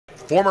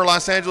Former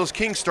Los Angeles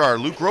Kings star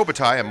Luc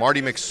Robitaille and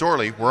Marty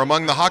McSorley were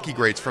among the hockey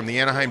greats from the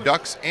Anaheim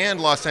Ducks and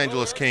Los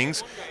Angeles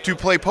Kings to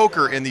play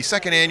poker in the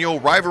second annual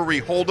Rivalry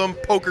Hold'em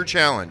Poker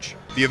Challenge.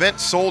 The event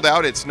sold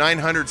out its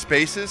 900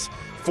 spaces,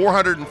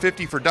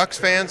 450 for Ducks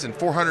fans and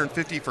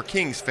 450 for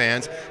Kings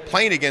fans,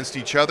 playing against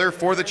each other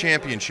for the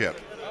championship.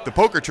 The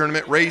poker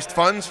tournament raised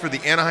funds for the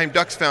Anaheim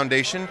Ducks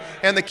Foundation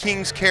and the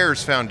Kings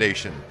Cares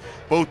Foundation.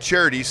 Both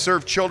charities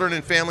serve children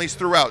and families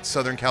throughout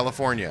Southern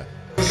California.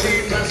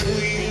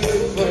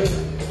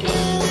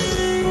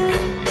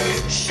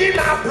 She's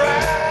my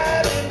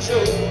pride and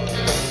joy.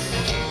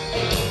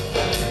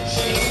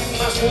 She's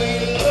my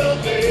sweet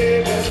little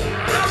baby.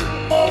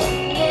 I'm a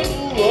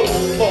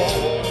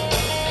boy.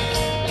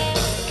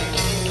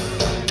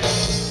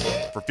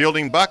 For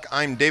Fielding Buck,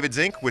 I'm David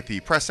Zink with the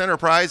Press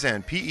Enterprise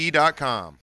and PE.com.